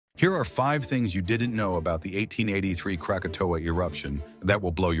Here are 5 things you didn't know about the 1883 Krakatoa eruption that will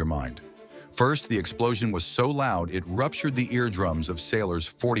blow your mind. First, the explosion was so loud it ruptured the eardrums of sailors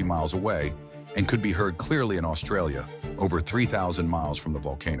 40 miles away and could be heard clearly in Australia, over 3,000 miles from the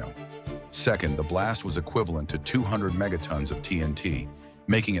volcano. Second, the blast was equivalent to 200 megatons of TNT,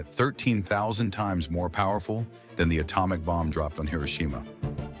 making it 13,000 times more powerful than the atomic bomb dropped on Hiroshima.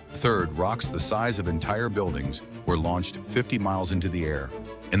 Third, rocks the size of entire buildings were launched 50 miles into the air,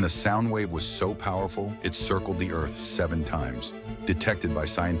 and the sound wave was so powerful it circled the Earth 7 times, detected by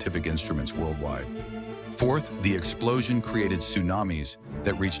scientific instruments worldwide. Fourth, the explosion created tsunamis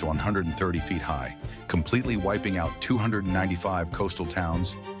that reached 130 feet high, completely wiping out 295 coastal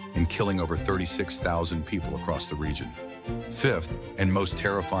towns and killing over 36,000 people across the region. Fifth, and most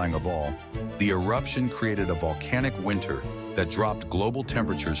terrifying of all, the eruption created a volcanic winter that dropped global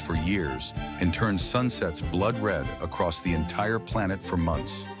temperatures for years and turned sunsets blood red across the entire planet for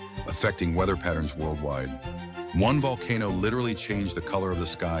months, affecting weather patterns worldwide. One volcano literally changed the color of the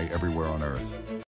sky everywhere on Earth.